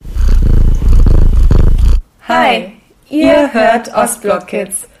Hi, ihr hört Ostblog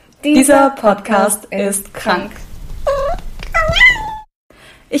Kids. Dieser Podcast ist krank.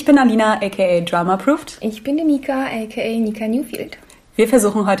 Ich bin Alina, aka Drama Approved. Ich bin die Nika, aka Nika Newfield. Wir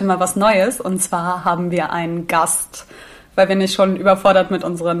versuchen heute mal was Neues und zwar haben wir einen Gast, weil wir nicht schon überfordert mit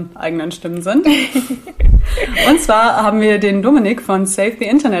unseren eigenen Stimmen sind. Und zwar haben wir den Dominik von Save the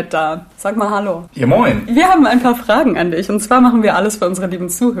Internet da. Sag mal hallo. Ja, moin. Wir haben ein paar Fragen an dich und zwar machen wir alles für unsere lieben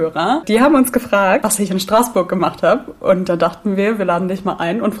Zuhörer. Die haben uns gefragt, was ich in Straßburg gemacht habe und da dachten wir laden dich mal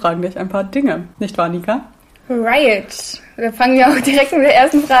ein und fragen dich ein paar Dinge. Nicht wahr, Nika? Right. Da fangen wir auch direkt mit der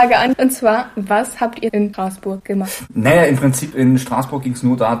ersten Frage an. Und zwar, was habt ihr in Straßburg gemacht? Naja, im Prinzip in Straßburg ging es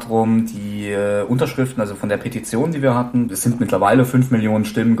nur darum, die Unterschriften, also von der Petition, die wir hatten, es sind mittlerweile 5 Millionen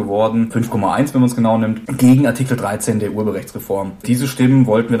Stimmen geworden, 5,1, wenn man es genau nimmt, gegen Artikel 13 der Urheberrechtsreform. Diese Stimmen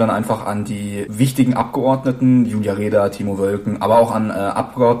wollten wir dann einfach an die wichtigen Abgeordneten, Julia Reda, Timo Wölken, aber auch an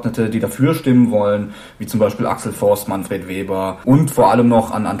Abgeordnete, die dafür stimmen wollen, wie zum Beispiel Axel Voss, Manfred Weber und vor allem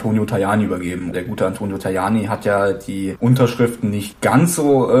noch an Antonio Tajani übergeben. Der gute Antonio Tajani hat ja die Unterschriften nicht ganz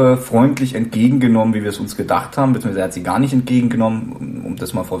so freundlich entgegengenommen, wie wir es uns gedacht haben, beziehungsweise er hat sie gar nicht entgegengenommen, um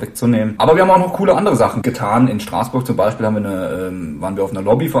das mal vorwegzunehmen. Aber wir haben auch noch coole andere Sachen getan. In Straßburg zum Beispiel waren wir auf einer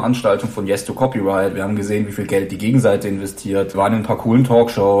Lobbyveranstaltung von Yes to Copyright. Wir haben gesehen, wie viel Geld die Gegenseite investiert. Wir waren in ein paar coolen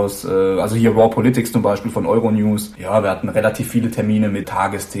Talkshows, also hier Raw Politics zum Beispiel von Euronews. Ja, wir hatten relativ viele Termine mit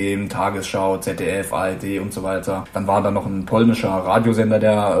Tagesthemen, Tagesschau, ZDF, ARD und so weiter. Dann war da noch ein polnischer Radiosender,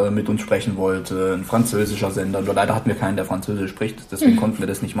 der mit uns sprechen wollte, ein französischer Sender. Nur leider hatten wir keinen, der Französisch spricht. Deswegen konnten wir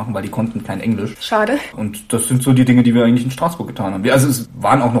das nicht machen, weil die konnten kein Englisch. Schade. Und das sind so die Dinge, die wir eigentlich in Straßburg getan haben. Also es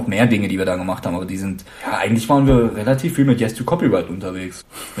waren auch noch mehr Dinge, die wir da gemacht haben, aber die sind, ja, eigentlich waren wir relativ viel mit Yes to Copyright unterwegs,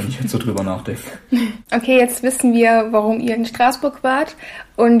 wenn ich jetzt so drüber nachdenke. Okay, jetzt wissen wir, warum ihr in Straßburg wart.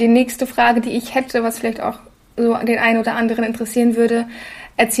 Und die nächste Frage, die ich hätte, was vielleicht auch so den einen oder anderen interessieren würde,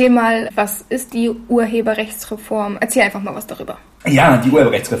 erzähl mal, was ist die Urheberrechtsreform? Erzähl einfach mal was darüber. Ja, die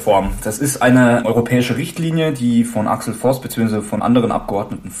Urheberrechtsreform. Das ist eine europäische Richtlinie, die von Axel Voss bzw. von anderen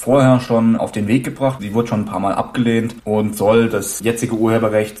Abgeordneten vorher schon auf den Weg gebracht. Die wurde schon ein paar Mal abgelehnt und soll das jetzige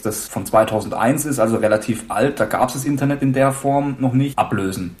Urheberrecht, das von 2001 ist, also relativ alt, da gab es das Internet in der Form noch nicht,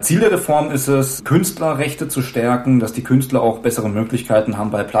 ablösen. Ziel der Reform ist es, Künstlerrechte zu stärken, dass die Künstler auch bessere Möglichkeiten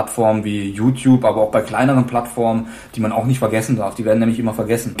haben bei Plattformen wie YouTube, aber auch bei kleineren Plattformen, die man auch nicht vergessen darf. Die werden nämlich immer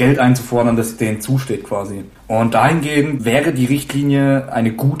vergessen, Geld einzufordern, das denen zusteht quasi. Und dahingehend wäre die Richtlinie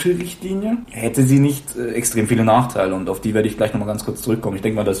eine gute Richtlinie, hätte sie nicht extrem viele Nachteile und auf die werde ich gleich nochmal ganz kurz zurückkommen. Ich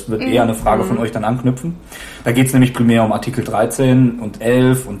denke mal, das wird eher eine Frage von euch dann anknüpfen. Da geht es nämlich primär um Artikel 13 und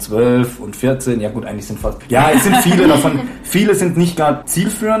 11 und 12 und 14. Ja gut, eigentlich sind fast... Ja, es sind viele davon. Viele sind nicht gar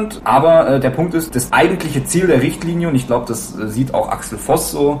zielführend, aber der Punkt ist, das eigentliche Ziel der Richtlinie, und ich glaube, das sieht auch Axel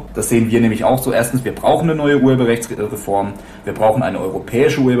Voss so, das sehen wir nämlich auch so. Erstens, wir brauchen eine neue Urheberrechtsreform, wir brauchen eine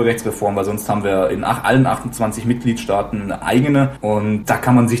europäische Urheberrechtsreform, weil sonst haben wir in allen 28 Mitgliedstaaten eine eigene. Und da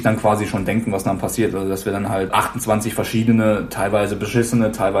kann man sich dann quasi schon denken, was dann passiert. Also dass wir dann halt 28 verschiedene, teilweise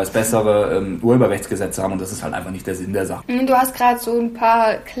beschissene, teilweise bessere Urheberrechtsgesetze haben. Und das ist halt einfach nicht der Sinn der Sache. Du hast gerade so ein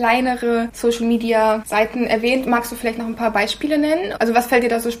paar kleinere Social-Media-Seiten erwähnt. Magst du vielleicht noch ein paar Beispiele nennen? Also was fällt dir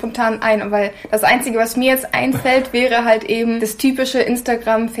da so spontan ein? Weil das Einzige, was mir jetzt einfällt, wäre halt eben das typische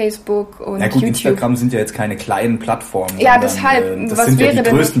Instagram, Facebook und ja gut, YouTube. Instagram sind ja jetzt keine kleinen Plattformen. Ja, deshalb. Das sind ja die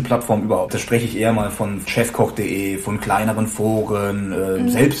größten Plattformen überhaupt. Das spreche ich eher mal von chefkoch.de, von kleineren Foren,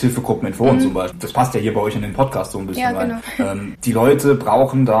 Selbsthilfegruppen in Foren zum Beispiel. Das passt ja hier bei euch in den Podcast so ein bisschen rein. Genau. Die Leute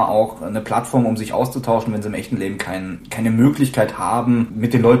brauchen da auch eine Plattform, um sich auszutauschen, wenn sie im echten Leben keine Möglichkeit haben,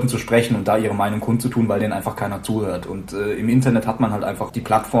 mit den Leuten zu sprechen und da ihre Meinung kundzutun, weil denen einfach keiner zuhört. Und im Internet hat man halt einfach die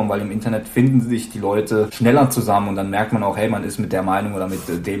Plattform, weil im Internet finden sich die Leute schneller zusammen und dann merkt man auch, hey, man ist mit der Meinung oder mit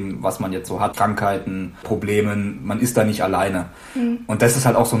dem, was man jetzt so hat, Krankheiten, Problemen, man ist da nicht alleine. Und das ist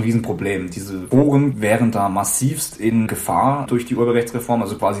halt auch so ein Riesenproblem. Diese Foren wären da massivst in Gefahr durch die Urheberrechtsreform,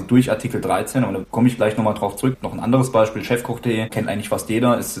 also quasi durch Artikel 13, aber da komme ich gleich nochmal drauf zurück. Noch ein anderes Beispiel, chefkoch.de, kennt eigentlich fast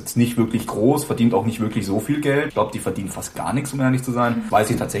jeder, ist jetzt nicht wirklich groß, verdient auch nicht wirklich so viel Geld. Ich glaube, die verdienen fast gar nichts, um ehrlich zu sein. Weiß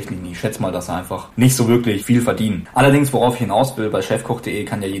ich tatsächlich nicht. Ich schätze mal, dass sie einfach nicht so wirklich viel verdienen. Allerdings, worauf ich hinaus will, bei chefkoch.de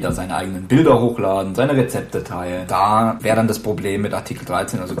kann ja jeder seine eigenen Bilder hochladen, seine Rezepte teilen. Da wäre dann das Problem mit Artikel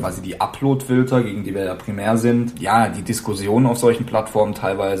 13, also quasi die Upload-Filter, gegen die wir ja primär sind, ja, die Diskussionen auf solchen Plattformen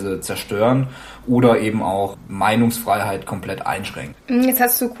teilweise zerstören oder eben auch Meinungsfreiheit komplett einschränken. Jetzt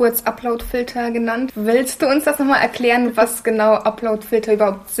hast du kurz Upload-Filter genannt. Willst du uns das nochmal erklären, was genau Upload-Filter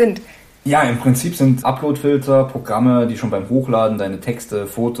überhaupt sind? Ja, im Prinzip sind Upload-Filter Programme, die schon beim Hochladen deine Texte,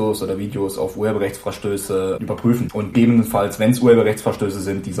 Fotos oder Videos auf Urheberrechtsverstöße überprüfen und gegebenenfalls, wenn es Urheberrechtsverstöße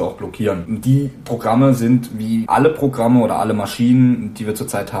sind, diese auch blockieren. Die Programme sind wie alle Programme oder alle Maschinen, die wir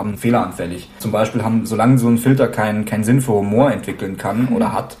zurzeit haben, fehleranfällig. Zum Beispiel solange so ein Filter keinen Sinn für Humor entwickeln kann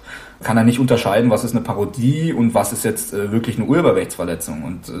oder hat, kann er nicht unterscheiden, was ist eine Parodie und was ist jetzt wirklich eine Urheberrechtsverletzung.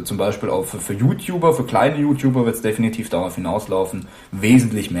 Und zum Beispiel auch für YouTuber, für kleine YouTuber wird es definitiv darauf hinauslaufen,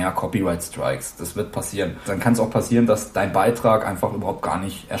 wesentlich mehr Copyright-Strikes. Das wird passieren. Dann kann es auch passieren, dass dein Beitrag einfach überhaupt gar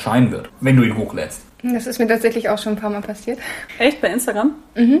nicht erscheinen wird, wenn du ihn hochlädst. Das ist mir tatsächlich auch schon ein paar Mal passiert. Echt? Bei Instagram?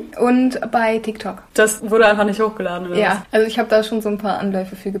 Mhm. Und bei TikTok. Das wurde einfach nicht hochgeladen, oder ja, also ich habe da schon so ein paar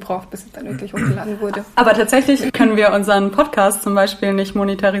Anläufe für gebraucht, bis es dann wirklich hochgeladen wurde. Aber tatsächlich können wir unseren Podcast zum Beispiel nicht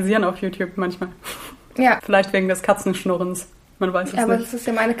monetarisieren auf YouTube manchmal. Ja. Vielleicht wegen des Katzenschnurrens. Man weiß es aber nicht. Das ist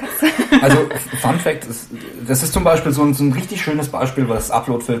ja meine Katze. Also, Fun Fact, das ist zum Beispiel so ein richtig schönes Beispiel, was das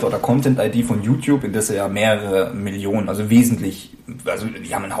Upload-Filter oder Content-ID von YouTube, in das ja mehrere Millionen, also wesentlich, also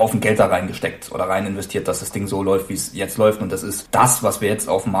die haben einen Haufen Geld da reingesteckt oder rein investiert, dass das Ding so läuft, wie es jetzt läuft. Und das ist das, was wir jetzt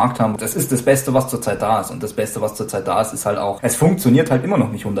auf dem Markt haben. Das ist das Beste, was zurzeit da ist. Und das Beste, was zurzeit da ist, ist halt auch, es funktioniert halt immer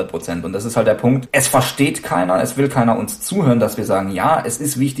noch nicht 100%. Und das ist halt der Punkt, es versteht keiner, es will keiner uns zuhören, dass wir sagen, ja, es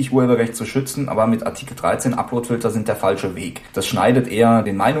ist wichtig, Urheberrecht zu schützen, aber mit Artikel 13 Upload-Filter sind der falsche Weg. Das schneidet eher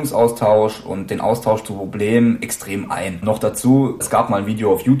den Meinungsaustausch und den Austausch zu Problemen extrem ein. Noch dazu, es gab mal ein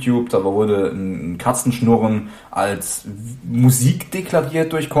Video auf YouTube, da wurde ein Katzenschnurren als Musik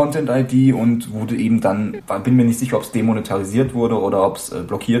deklariert durch Content-ID und wurde eben dann, bin mir nicht sicher, ob es demonetarisiert wurde oder ob es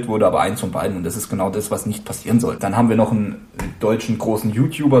blockiert wurde, aber eins von beiden. Und das ist genau das, was nicht passieren soll. Dann haben wir noch einen deutschen großen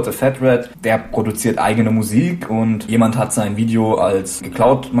YouTuber, The Fat Rat, der produziert eigene Musik und jemand hat sein Video als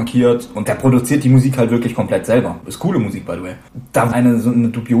geklaut markiert und der produziert die Musik halt wirklich komplett selber. Ist coole Musik, by the way. Da hat eine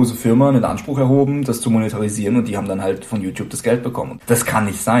dubiose Firma einen Anspruch erhoben, das zu monetarisieren und die haben dann halt von YouTube das Geld bekommen. Das kann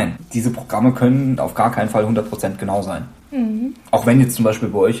nicht sein. Diese Programme können auf gar keinen Fall 100% genau sein. Mhm. Auch wenn jetzt zum Beispiel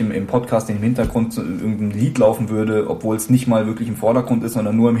bei euch im Podcast im Hintergrund irgendein Lied laufen würde, obwohl es nicht mal wirklich im Vordergrund ist,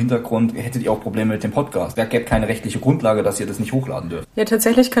 sondern nur im Hintergrund, hättet ihr auch Probleme mit dem Podcast. Da gäbe keine rechtliche Grundlage, dass ihr das nicht hochladen dürft. Ja,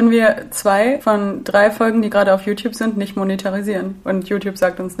 tatsächlich können wir 2 von 3 Folgen, die gerade auf YouTube sind, nicht monetarisieren. Und YouTube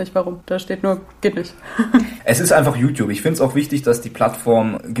sagt uns nicht, warum. Da steht nur, geht nicht. Es ist einfach YouTube. Ich finde es auch wichtig, dass die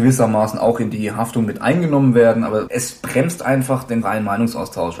Plattformen gewissermaßen auch in die Haftung mit eingenommen werden, aber es bremst einfach den reinen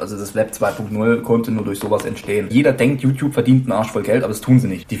Meinungsaustausch. Also das Web 2.0 konnte nur durch sowas entstehen. Jeder denkt, YouTube verdient einen Arsch voll Geld, aber das tun sie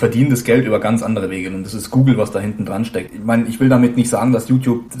nicht. Die verdienen das Geld über ganz andere Wege und das ist Google, was da hinten dran steckt. Ich meine, ich will damit nicht sagen, dass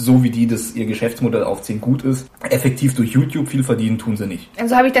YouTube, so wie die das ihr Geschäftsmodell aufziehen, gut ist. Effektiv durch YouTube viel verdienen tun sie nicht.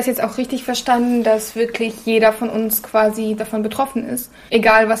 Also habe ich das jetzt auch richtig verstanden, dass wirklich jeder von uns quasi davon betroffen ist,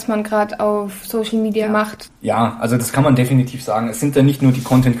 egal was man gerade auf Social Media macht. Ja, also das kann man definitiv sagen. Es sind ja nicht nur die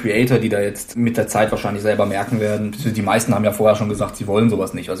Content Creator, die da jetzt mit der Zeit wahrscheinlich selber merken werden. Die meisten haben ja vorher schon gesagt, sie wollen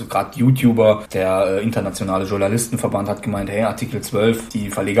sowas nicht. Also gerade YouTuber, der internationale Journalistenverband hat gemeint, hey, Artikel 12, die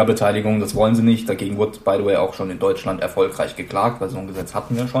Verlegerbeteiligung, das wollen sie nicht. Dagegen wurde, by the way, auch schon in Deutschland erfolgreich geklagt, weil so ein Gesetz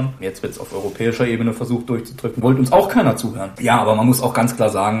hatten wir schon. Jetzt wird es auf europäischer Ebene versucht durchzudrücken. Wollte uns auch keiner zuhören. Ja, aber man muss auch ganz klar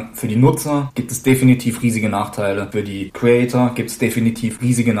sagen, für die Nutzer gibt es definitiv riesige Nachteile. Für die Creator gibt es definitiv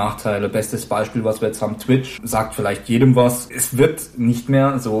riesige Nachteile. Bestes Beispiel, was wir jetzt haben, Twitch, sagt vielleicht jedem was. Es wird nicht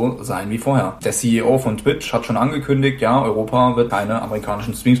mehr so sein wie vorher. Der CEO von Twitch hat schon angekündigt, ja, Europa wird keine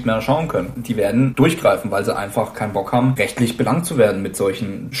amerikanischen Streams mehr schauen können. Die werden durchgreifen, weil sie einfach keinen Bock haben, rechtlich belangt zu werden mit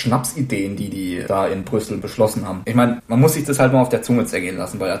solchen Schnapsideen, die da in Brüssel beschlossen haben. Ich meine, man muss sich das halt mal auf der Zunge zergehen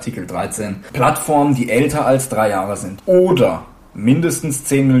lassen bei Artikel 13. Plattformen, die älter als 3 Jahre sind oder mindestens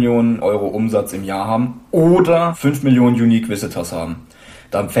 10 Millionen Euro Umsatz im Jahr haben oder 5 Millionen Unique Visitors haben.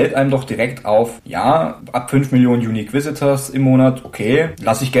 Dann fällt einem doch direkt auf, ja, ab 5 Millionen Unique Visitors im Monat, okay,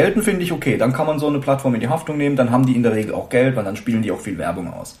 lasse ich gelten, finde ich okay. Dann kann man so eine Plattform in die Haftung nehmen, dann haben die in der Regel auch Geld, weil dann spielen die auch viel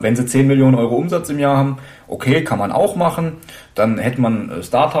Werbung aus. Wenn sie 10 Millionen Euro Umsatz im Jahr haben, okay, kann man auch machen. Dann hätte man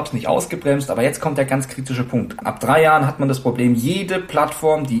Startups nicht ausgebremst. Aber jetzt kommt der ganz kritische Punkt. Ab 3 Jahren hat man das Problem, jede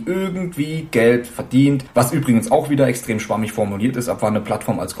Plattform, die irgendwie Geld verdient, was übrigens auch wieder extrem schwammig formuliert ist, ab wann eine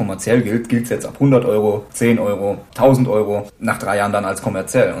Plattform als kommerziell gilt es jetzt ab 100 Euro, 10 Euro, 1000 Euro, nach 3 Jahren dann als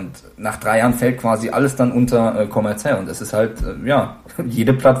kommerziell. Und nach 3 Jahren fällt quasi alles dann unter kommerziell. Und es ist halt,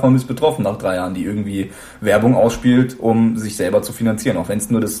 jede Plattform ist betroffen nach 3 Jahren, die irgendwie Werbung ausspielt, um sich selber zu finanzieren. Auch wenn es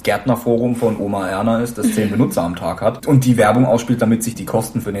nur das Gärtnerforum von Oma Erna ist, das 10 Benutzer am Tag hat und die Werbung ausspielt, damit sich die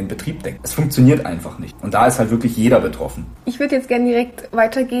Kosten für den Betrieb decken. Es funktioniert einfach nicht. Und da ist halt wirklich jeder betroffen. Ich würde jetzt gerne direkt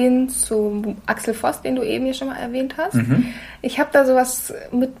weitergehen zu Axel Voss, den du eben hier schon mal erwähnt hast. Mhm. Ich habe da sowas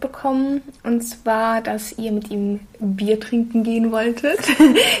mitbekommen, und zwar, dass ihr mit ihm Bier trinken gehen wolltet.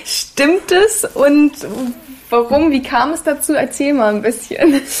 Stimmt es? Und warum? Wie kam es dazu? Erzähl mal ein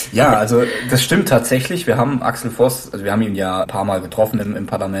bisschen. Ja, also das stimmt tatsächlich. Wir haben Axel Voss, also wir haben ihn ja ein paar Mal getroffen im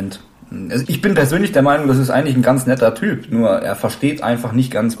Parlament. Also ich bin persönlich der Meinung, das ist eigentlich ein ganz netter Typ, nur er versteht einfach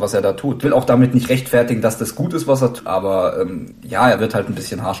nicht ganz, was er da tut. Will auch damit nicht rechtfertigen, dass das gut ist, was er tut, aber er wird halt ein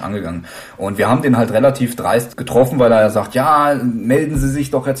bisschen harsch angegangen. Und wir haben den halt relativ dreist getroffen, weil er sagt, ja, melden Sie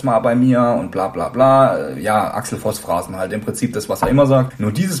sich doch jetzt mal bei mir und bla bla bla. Ja, Axel Voss-Phrasen halt, im Prinzip das, was er immer sagt.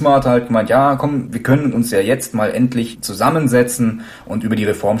 Nur dieses Mal hat er halt gemeint, ja, komm, wir können uns ja jetzt mal endlich zusammensetzen und über die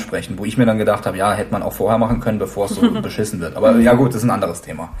Reform sprechen, wo ich mir dann gedacht habe, ja, hätte man auch vorher machen können, bevor es so beschissen wird. Aber ja gut, das ist ein anderes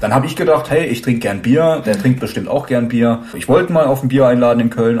Thema. Dann habe ich gedacht, hey, ich trinke gern Bier, der trinkt bestimmt auch gern Bier. Ich wollte mal auf ein Bier einladen in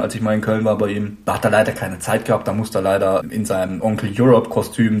Köln, als ich mal in Köln war bei ihm. Da hat er leider keine Zeit gehabt, da musste er leider in seinem Onkel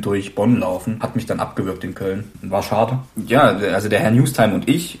Europe-Kostüm durch Bonn laufen. Hat mich dann abgewürgt in Köln. War schade. Ja, also der Herr Newstime und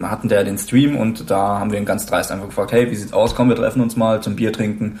ich hatten da den Stream und da haben wir ihn ganz dreist einfach gefragt, hey, wie sieht's aus? Komm, wir treffen uns mal zum Bier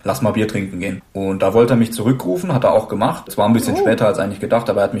trinken. Lass mal Bier trinken gehen. Und da wollte er mich zurückrufen, hat er auch gemacht. Es war ein bisschen später als eigentlich gedacht,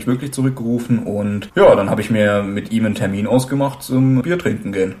 aber er hat mich wirklich zurückgerufen und ja, dann habe ich mir mit ihm einen Termin ausgemacht zum Bier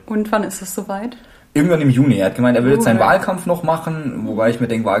trinken gehen. Und wann ist es soweit? Irgendwann im Juni. Er hat gemeint, er will jetzt seinen Wahlkampf noch machen, wobei ich mir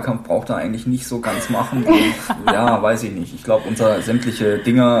denke, Wahlkampf braucht er eigentlich nicht so ganz machen. Und, ja, weiß ich nicht. Ich glaube, unser sämtliche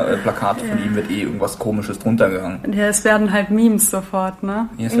Plakate von ihm wird irgendwas Komisches drunter gehangen. Ja, es werden halt Memes sofort, ne?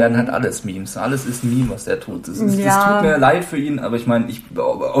 Ja, es werden halt alles Memes. Alles ist ein Meme, was der tut. Das tut mir leid für ihn, aber ich meine,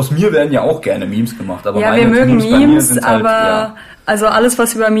 aus mir werden ja auch gerne Memes gemacht. Aber ja, wir mögen Memes, aber also alles,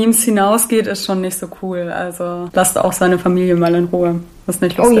 was über Memes hinausgeht, ist schon nicht so cool. Also lasst auch seine Familie mal in Ruhe. Das ist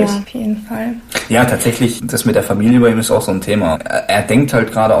nicht lustig. Oh ja, auf jeden Fall. Ja, tatsächlich, das mit der Familie bei ihm ist auch so ein Thema. Er denkt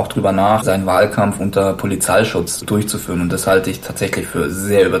halt gerade auch drüber nach, seinen Wahlkampf unter Polizeischutz durchzuführen. Und das halte ich tatsächlich für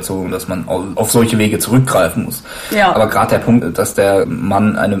sehr überzogen, dass man auf solche Wege zurückgreifen muss. Ja. Aber gerade der Punkt, dass der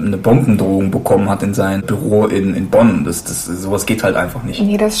Mann eine Bombendrohung bekommen hat in sein Büro in Bonn, sowas geht halt einfach nicht.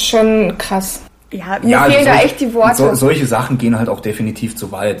 Nee, das ist schon krass. Ja, mir fehlen da echt die Worte. Solche Sachen gehen halt auch definitiv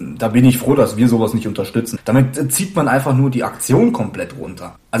zu weit. Da bin ich froh, dass wir sowas nicht unterstützen. Damit zieht man einfach nur die Aktion komplett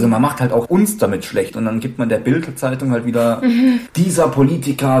runter. Also man macht halt auch uns damit schlecht und dann gibt man der Bild-Zeitung halt wieder, dieser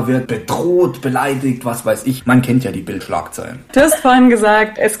Politiker wird bedroht, beleidigt, was weiß ich. Man kennt ja die Bild-Schlagzeilen. Du hast vorhin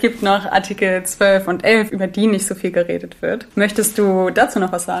gesagt, es gibt noch Artikel 12 und 11, über die nicht so viel geredet wird. Möchtest du dazu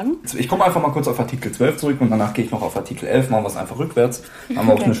noch was sagen? Ich komme einfach mal kurz auf Artikel 12 zurück und danach gehe ich noch auf Artikel 11, machen wir es einfach rückwärts. Haben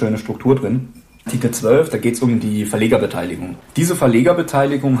wir auch eine schöne Struktur drin. Artikel 12, da geht es um die Verlegerbeteiligung. Diese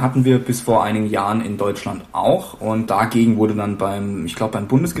Verlegerbeteiligung hatten wir bis vor einigen Jahren in Deutschland auch und dagegen wurde dann beim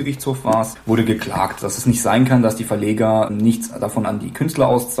Bundesgerichtshof wurde geklagt, dass es nicht sein kann, dass die Verleger nichts davon an die Künstler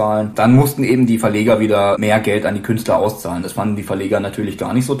auszahlen. Dann mussten eben die Verleger wieder mehr Geld an die Künstler auszahlen. Das fanden die Verleger natürlich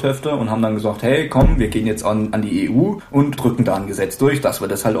gar nicht so töfte und haben dann gesagt, hey, komm, wir gehen jetzt an die EU und drücken da ein Gesetz durch, dass wir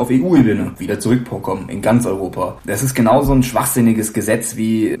das halt auf EU-Ebene wieder zurückbekommen, in ganz Europa. Das ist genauso ein schwachsinniges Gesetz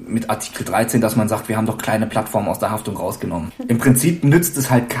wie mit Artikel 13, dass man sagt, wir haben doch kleine Plattformen aus der Haftung rausgenommen. Im Prinzip nützt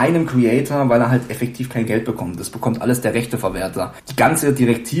es halt keinem Creator, weil er halt effektiv kein Geld bekommt. Das bekommt alles der Rechteverwerter. Die ganze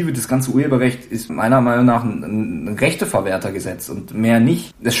Direktive, das ganze Urheberrecht ist meiner Meinung nach ein Rechteverwertergesetz und mehr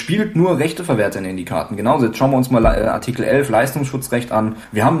nicht. Es spielt nur Rechteverwerter in die Karten. Genauso, jetzt schauen wir uns mal Artikel 11 Leistungsschutzrecht an.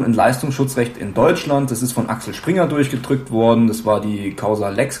 Wir haben ein Leistungsschutzrecht in Deutschland, das ist von Axel Springer durchgedrückt worden, das war die Causa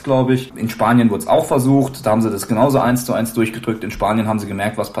Lex, glaube ich. In Spanien wurde es auch versucht, da haben sie das genauso 1:1 durchgedrückt. In Spanien haben sie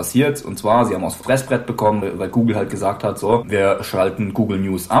gemerkt, was passiert, und zwar, sie haben aufs Fressbrett bekommen, weil Google halt gesagt hat, so, wir schalten Google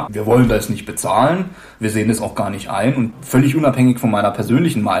News ab, wir wollen das nicht bezahlen, wir sehen das auch gar nicht ein, und völlig unabhängig von meiner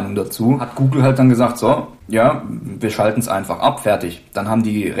persönlichen Meinung dazu, hat Google halt dann gesagt, so, ja, wir schalten es einfach ab, fertig. Dann haben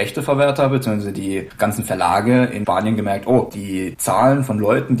die Rechteverwerter bzw. die ganzen Verlage in Spanien gemerkt, oh, die Zahlen von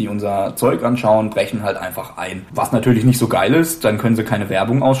Leuten, die unser Zeug anschauen, brechen halt einfach ein. Was natürlich nicht so geil ist, dann können sie keine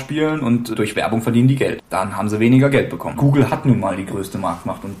Werbung ausspielen und durch Werbung verdienen die Geld. Dann haben sie weniger Geld bekommen. Google hat nun mal die größte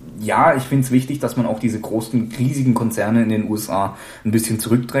Marktmacht, und ja, ich finde es wichtig, dass man auch diese großen, riesigen Konzerne in den USA ein bisschen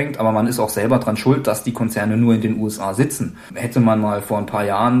zurückdrängt, aber man ist auch selber dran schuld, dass die Konzerne nur in den USA sitzen. Hätte man mal vor ein paar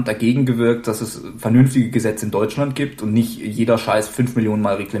Jahren dagegen gewirkt, dass es vernünftige Gesetz in Deutschland gibt und nicht jeder Scheiß 5 Millionen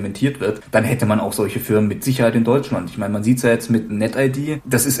Mal reglementiert wird, dann hätte man auch solche Firmen mit Sicherheit in Deutschland. Ich meine, man sieht es ja jetzt mit NetID.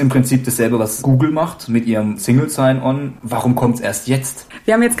 Das ist im Prinzip dasselbe, was Google macht mit ihrem Single Sign-On. Warum kommt es erst jetzt?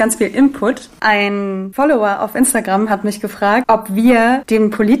 Wir haben jetzt ganz viel Input. Ein Follower auf Instagram hat mich gefragt, ob wir den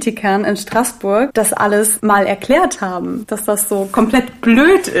Politikern in Straßburg das alles mal erklärt haben, dass das so komplett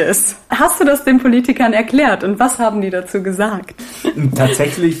blöd ist. Hast du das den Politikern erklärt und was haben die dazu gesagt?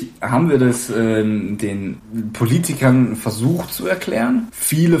 Tatsächlich haben wir das den Politikern versucht zu erklären.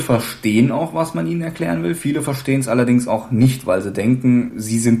 Viele verstehen auch, was man ihnen erklären will. Viele verstehen es allerdings auch nicht, weil sie denken,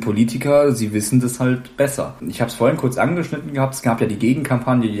 sie sind Politiker, sie wissen das halt besser. Ich habe es vorhin kurz angeschnitten gehabt. Es gab ja die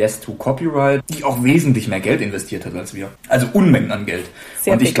Gegenkampagne Yes to Copyright, die auch wesentlich mehr Geld investiert hat als wir. Also Unmengen an Geld.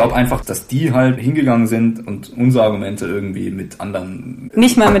 Und ich glaube einfach, dass die halt hingegangen sind und unsere Argumente irgendwie mit anderen...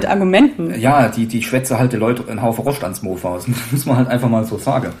 Nicht mal mit Argumenten. Ja, die schwätze halt die Leute einen Haufen Rost ans Mofa. Das muss man halt einfach mal so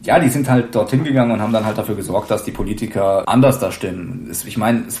sagen. Ja, die sind halt dorthin gegangen und haben dann halt dafür gesorgt, dass die Politiker anders da stimmen. Ich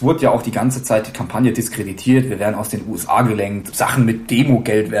meine, es wurde ja auch die ganze Zeit die Kampagne diskreditiert. Wir werden aus den USA gelenkt. Sachen mit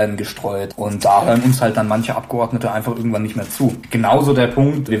Demogeld werden gestreut. Und da hören uns halt dann manche Abgeordnete einfach irgendwann nicht mehr zu. Genauso der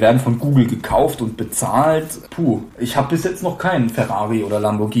Punkt, wir werden von Google gekauft und bezahlt. Puh, ich habe bis jetzt noch keinen Ferrari oder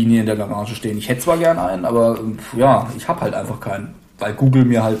Lamborghini in der Garage stehen. Ich hätte zwar gern einen, aber ja, ich habe halt einfach keinen. Weil Google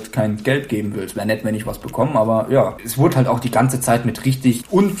mir halt kein Geld geben will. Es wäre nett, wenn ich was bekomme, aber ja. Es wurde halt auch die ganze Zeit mit richtig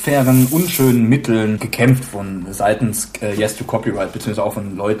unfairen, unschönen Mitteln gekämpft von seitens Yes to Copyright, beziehungsweise auch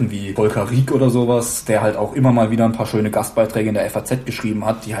von Leuten wie Volker Rieck oder sowas, der halt auch immer mal wieder ein paar schöne Gastbeiträge in der FAZ geschrieben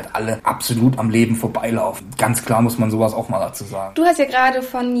hat, die halt alle absolut am Leben vorbeilaufen. Ganz klar muss man sowas auch mal dazu sagen. Du hast ja gerade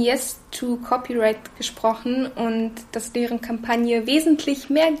von Yes to Copyright gesprochen und dass deren Kampagne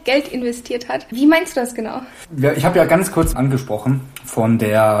wesentlich mehr Geld investiert hat. Wie meinst du das genau? Ja, ich habe ja ganz kurz angesprochen von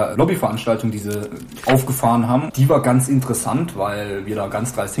der Lobbyveranstaltung, die sie aufgefahren haben. Die war ganz interessant, weil wir da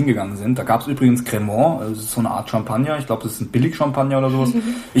ganz dreist hingegangen sind. Da gab es übrigens Cremant, das ist so eine Art Champagner. Ich glaube, das ist ein Billig-Champagner oder sowas.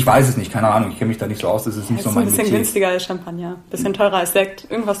 Ich weiß es nicht, keine Ahnung. Ich kenne mich da nicht so aus. Das ist nicht so mein Metier. Ein bisschen günstiger als Champagner, bisschen teurer als Sekt,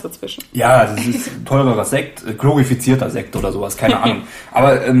 irgendwas dazwischen. Ja, das ist teurerer Sekt, glorifizierter Sekt oder sowas, keine Ahnung.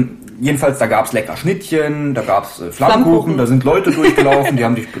 Aber jedenfalls, da gab's lecker Schnittchen, da gab's Flammkuchen, da sind Leute durchgelaufen, die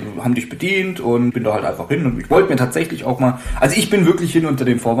haben dich bedient und bin da halt einfach hin. Und ich wollte mir tatsächlich auch mal, also ich bin wirklich hin unter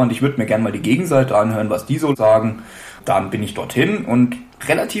dem Vorwand, ich würde mir gerne mal die Gegenseite anhören, was die so sagen. Dann bin ich dorthin und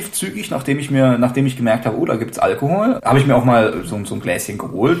relativ zügig, nachdem ich gemerkt habe, oh, da gibt's Alkohol, habe ich mir auch mal so ein Gläschen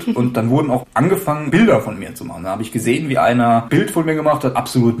geholt und dann wurden auch angefangen, Bilder von mir zu machen. Da habe ich gesehen, wie einer Bild von mir gemacht hat,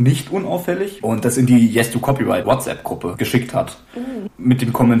 absolut nicht unauffällig und das in die Yes to Copyright WhatsApp-Gruppe geschickt hat. Mit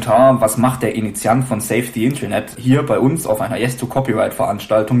dem Kommentar, was macht der Initiant von Save the Internet hier bei uns auf einer Yes to Copyright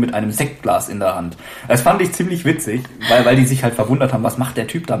Veranstaltung mit einem Sektglas in der Hand. Das fand ich ziemlich witzig, weil die sich halt verwundert haben, was macht der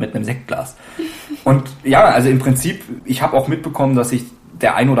Typ da mit einem Sektglas? Und ja, also im Prinzip, ich habe auch mitbekommen, dass sich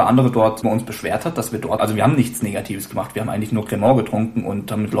der ein oder andere dort bei uns beschwert hat, dass wir dort, also wir haben nichts Negatives gemacht, wir haben eigentlich nur Cremant getrunken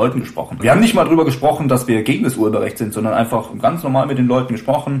und haben mit Leuten gesprochen. Wir haben nicht mal drüber gesprochen, dass wir gegen das Urheberrecht sind, sondern einfach ganz normal mit den Leuten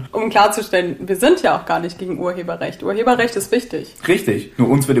gesprochen. Um klarzustellen, wir sind ja auch gar nicht gegen Urheberrecht. Urheberrecht ist wichtig. Richtig, nur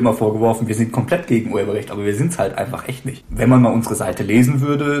uns wird immer vorgeworfen, wir sind komplett gegen Urheberrecht, aber wir sind es halt einfach echt nicht. Wenn man mal unsere Seite lesen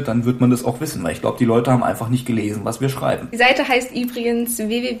würde, dann wird man das auch wissen, weil ich glaube, die Leute haben einfach nicht gelesen, was wir schreiben. Die Seite heißt übrigens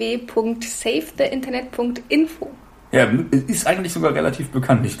www.savetheinternet.info. Ja, ist eigentlich sogar relativ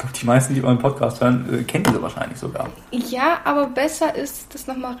bekannt. Ich glaube, die meisten, die euren Podcast hören, kennen sie wahrscheinlich sogar. Ja, aber besser ist, das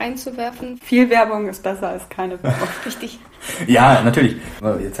nochmal reinzuwerfen. Viel Werbung ist besser als keine Werbung. Richtig. Ja, natürlich.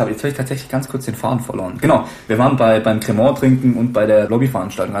 Jetzt habe ich tatsächlich ganz kurz den Faden verloren. Genau, wir waren beim Cremant trinken und bei der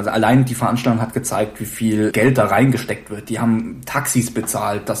Lobbyveranstaltung. Also allein die Veranstaltung hat gezeigt, wie viel Geld da reingesteckt wird. Die haben Taxis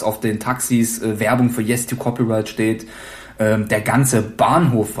bezahlt, dass auf den Taxis Werbung für Yes to Copyright steht. Der ganze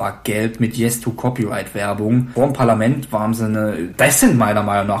Bahnhof war gelb mit Yes to Copyright Werbung. Vor dem Parlament das sind meiner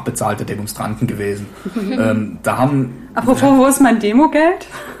Meinung nach bezahlte Demonstranten gewesen. Apropos, wo ist mein Demogeld?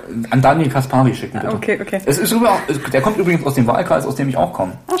 An Daniel Kaspari schicken, bitte. Okay. Es ist der kommt übrigens aus dem Wahlkreis, aus dem ich auch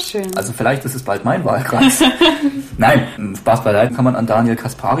komme. Ach, schön. Also vielleicht ist es bald mein Wahlkreis. Nein, Spaß beiseite, kann man an Daniel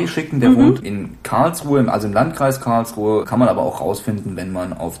Kaspari schicken, der wohnt in Karlsruhe, also im Landkreis Karlsruhe. Kann man aber auch rausfinden, wenn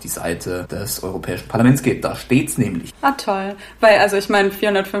man auf die Seite des Europäischen Parlaments geht. Da steht's nämlich. Ah, toll. Weil, also ich meine,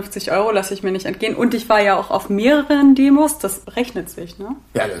 450 € lasse ich mir nicht entgehen. Und ich war ja auch auf mehreren Demos. Das rechnet sich, ne?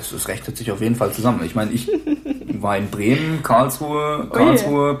 Ja, das rechnet sich auf jeden Fall zusammen. Ich meine, ich war in Bremen, Karlsruhe,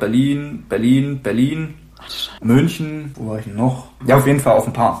 Berlin, München, wo war ich noch? Ja, auf jeden Fall auf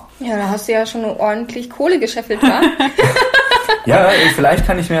ein paar. Ja, da hast du ja schon ordentlich Kohle gescheffelt, wa? Ja, vielleicht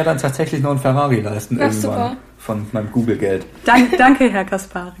kann ich mir dann tatsächlich noch einen Ferrari leisten. Ach, irgendwann super. Von meinem Google-Geld. Danke, Herr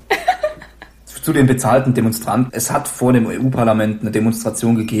Kaspari. Zu den bezahlten Demonstranten. Es hat vor dem EU-Parlament eine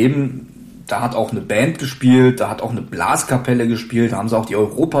Demonstration gegeben. Da hat auch eine Band gespielt, da hat auch eine Blaskapelle gespielt, da haben sie auch die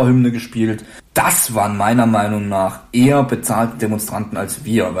Europahymne gespielt. Das waren meiner Meinung nach eher bezahlte Demonstranten als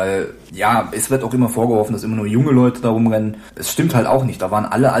wir, weil ja, es wird auch immer vorgeworfen, dass immer nur junge Leute da rumrennen. Es stimmt halt auch nicht, da waren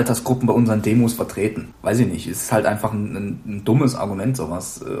alle Altersgruppen bei unseren Demos vertreten. Weiß ich nicht, es ist halt einfach ein dummes Argument,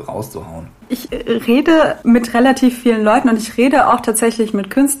 sowas rauszuhauen. Ich rede mit relativ vielen Leuten und ich rede auch tatsächlich mit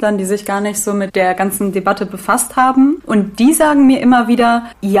Künstlern, die sich gar nicht so mit der ganzen Debatte befasst haben. Und die sagen mir immer wieder,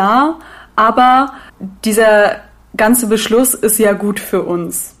 ja, aber dieser ganze Beschluss ist ja gut für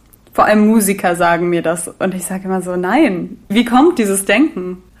uns. Vor allem Musiker sagen mir das. Und ich sage immer so, nein. Wie kommt dieses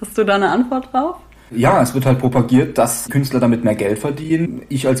Denken? Hast du da eine Antwort drauf? Ja, es wird halt propagiert, dass Künstler damit mehr Geld verdienen.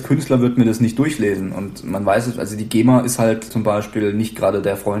 Ich als Künstler würde mir das nicht durchlesen. Und man weiß es, also die GEMA ist halt zum Beispiel nicht gerade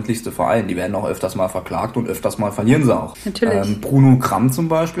der freundlichste Verein. Die werden auch öfters mal verklagt und öfters mal verlieren sie auch. Natürlich. Bruno Kramm zum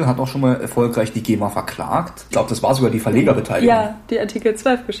Beispiel hat auch schon mal erfolgreich die GEMA verklagt. Ich glaube, das war sogar die Verlegerbeteiligung. Ja, die Artikel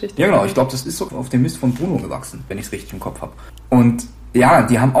 12-Geschichte. Ja, genau. Ich glaube, das ist so auf dem Mist von Bruno gewachsen, wenn ich es richtig im Kopf habe. Und ja,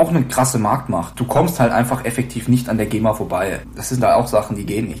 die haben auch eine krasse Marktmacht. Du kommst halt einfach effektiv nicht an der GEMA vorbei. Das sind da auch Sachen, die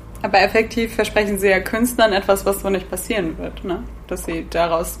gehen nicht. Aber effektiv versprechen sie ja Künstlern etwas, was so nicht passieren wird, ne? Dass sie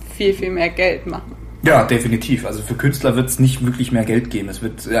daraus viel, viel mehr Geld machen. Ja, definitiv. Also für Künstler wird es nicht wirklich mehr Geld geben. Es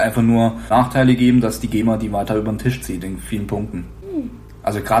wird einfach nur Nachteile geben, dass die GEMA die weiter über den Tisch zieht in vielen Punkten.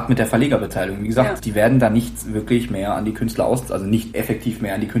 Also gerade mit der Verlegerbeteiligung. Wie gesagt, die werden da nicht wirklich mehr an die Künstler also nicht effektiv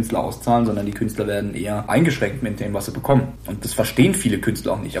mehr an die Künstler auszahlen, sondern die Künstler werden eher eingeschränkt mit dem, was sie bekommen. Und das verstehen viele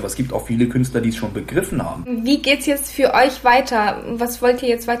Künstler auch nicht. Aber es gibt auch viele Künstler, die es schon begriffen haben. Wie geht's jetzt für euch weiter? Was wollt ihr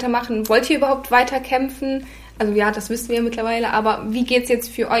jetzt weitermachen? Wollt ihr überhaupt weiter kämpfen? Also ja, das wissen wir ja mittlerweile, aber wie geht's jetzt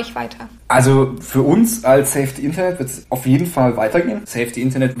für euch weiter? Also für uns als Safety Internet wird es auf jeden Fall weitergehen. Safety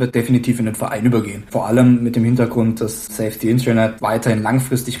Internet wird definitiv in den Verein übergehen. Vor allem mit dem Hintergrund, dass Safety Internet weiterhin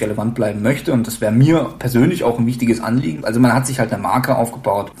langfristig relevant bleiben möchte. Und das wäre mir persönlich auch ein wichtiges Anliegen. Also man hat sich halt eine Marke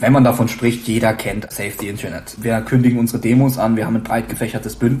aufgebaut. Wenn man davon spricht, jeder kennt Safety Internet. Wir kündigen unsere Demos an, wir haben ein breit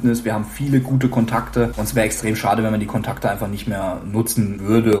gefächertes Bündnis, wir haben viele gute Kontakte. Und es wäre extrem schade, wenn man die Kontakte einfach nicht mehr nutzen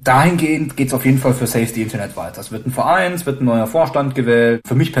würde. Dahingehend geht es auf jeden Fall für Safety Internet weiter. Es wird ein Verein, es wird ein neuer Vorstand gewählt.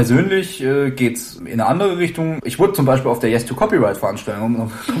 Für mich persönlich geht's in eine andere Richtung. Ich wurde zum Beispiel auf der Yes to Copyright Veranstaltung,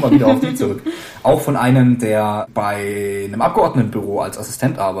 komm mal wieder auf die zurück, auch von einem, der bei einem Abgeordnetenbüro als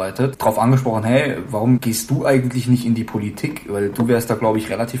Assistent arbeitet, darauf angesprochen, hey, warum gehst du eigentlich nicht in die Politik? Weil du wärst da, glaube ich,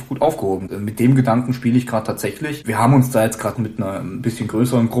 relativ gut aufgehoben. Mit dem Gedanken spiele ich gerade tatsächlich. Wir haben uns da jetzt gerade mit einer ein bisschen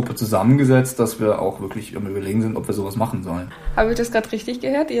größeren Gruppe zusammengesetzt, dass wir auch wirklich am Überlegen sind, ob wir sowas machen sollen. Habe ich das gerade richtig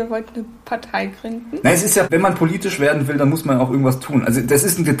gehört? Ihr wollt eine Partei gründen? Na, es ist ja, wenn man politisch werden will, dann muss man auch irgendwas tun. Also das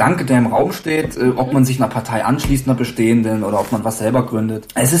ist ein Gedanke, der im Raum steht, ob man sich einer Partei anschließt, einer bestehenden, oder ob man was selber gründet.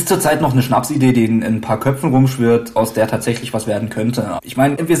 Es ist zurzeit noch eine Schnapsidee, die in ein paar Köpfen rumschwirrt, aus der tatsächlich was werden könnte. Ich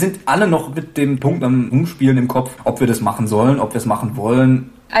meine, wir sind alle noch mit dem Punkt am Umspielen im Kopf, ob wir das machen sollen, ob wir es machen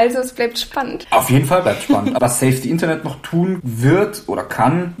wollen. Also es bleibt spannend. Auf jeden Fall bleibt spannend. Was Safety Internet noch tun wird oder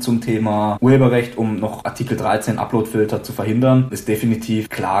kann zum Thema Urheberrecht, um noch Artikel 13 Uploadfilter zu verhindern, ist definitiv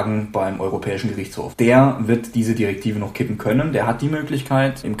Klagen beim Europäischen Gerichtshof. Der wird diese Direktive noch kippen können. Der hat die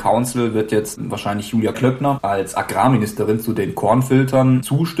Möglichkeit. Im Council wird jetzt wahrscheinlich Julia Klöckner als Agrarministerin zu den Kornfiltern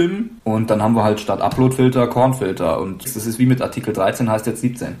zustimmen. Und dann haben wir halt statt Uploadfilter Kornfilter. Und das ist wie mit Artikel 13, heißt jetzt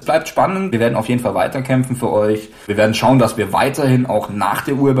 17. Es bleibt spannend. Wir werden auf jeden Fall weiterkämpfen für euch. Wir werden schauen, dass wir weiterhin auch nach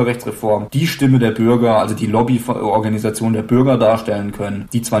der Urheberrechtsreform die Stimme der Bürger, also die Lobbyorganisation der Bürger darstellen können,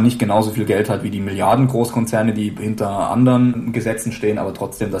 die zwar nicht genauso viel Geld hat wie die Milliarden Großkonzerne, die hinter anderen Gesetzen stehen, aber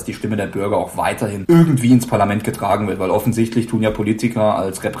trotzdem, dass die Stimme der Bürger auch weiterhin irgendwie ins Parlament getragen wird, weil offensichtlich tun ja Politiker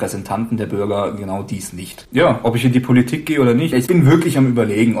als Repräsentanten der Bürger genau dies nicht. Ja, ob ich in die Politik gehe oder nicht, ich bin wirklich am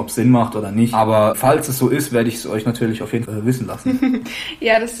Überlegen, ob es Sinn macht oder nicht, aber falls es so ist, werde ich es euch natürlich auf jeden Fall wissen lassen.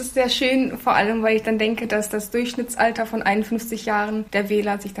 Ja, das ist sehr schön, vor allem, weil ich dann denke, dass das Durchschnittsalter von 51 Jahren der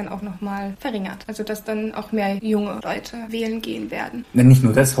Wähler sich dann auch nochmal verringert. Also dass dann auch mehr junge Leute wählen gehen werden. Ja, nicht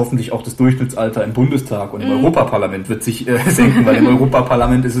nur das, hoffentlich auch das Durchschnittsalter im Bundestag und im Europaparlament wird sich senken, weil im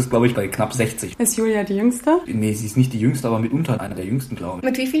Europaparlament ist es, glaube ich, bei knapp 60. Ist Julia die Jüngste? Nee, sie ist nicht die Jüngste, aber mitunter einer der Jüngsten, glaube ich.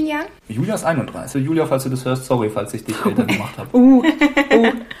 Mit wie vielen Jahren? Julia ist 31. Julia, falls du das hörst, sorry, falls ich dich älter gemacht habe.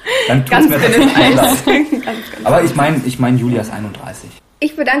 Dann tut's Ganz mir das leid. Aber ich meine, Julia ist 31.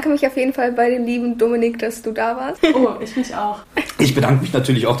 Ich bedanke mich auf jeden Fall bei dem lieben Dominik, dass du da warst. Oh, ich mich auch. Ich bedanke mich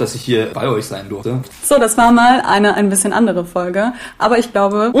natürlich auch, dass ich hier bei euch sein durfte. So, das war mal eine ein bisschen andere Folge. Aber ich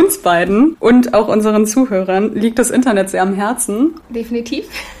glaube, uns beiden und auch unseren Zuhörern liegt das Internet sehr am Herzen. Definitiv.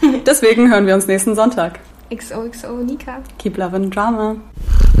 Deswegen hören wir uns nächsten Sonntag. XOXO Nika. Keep loving drama.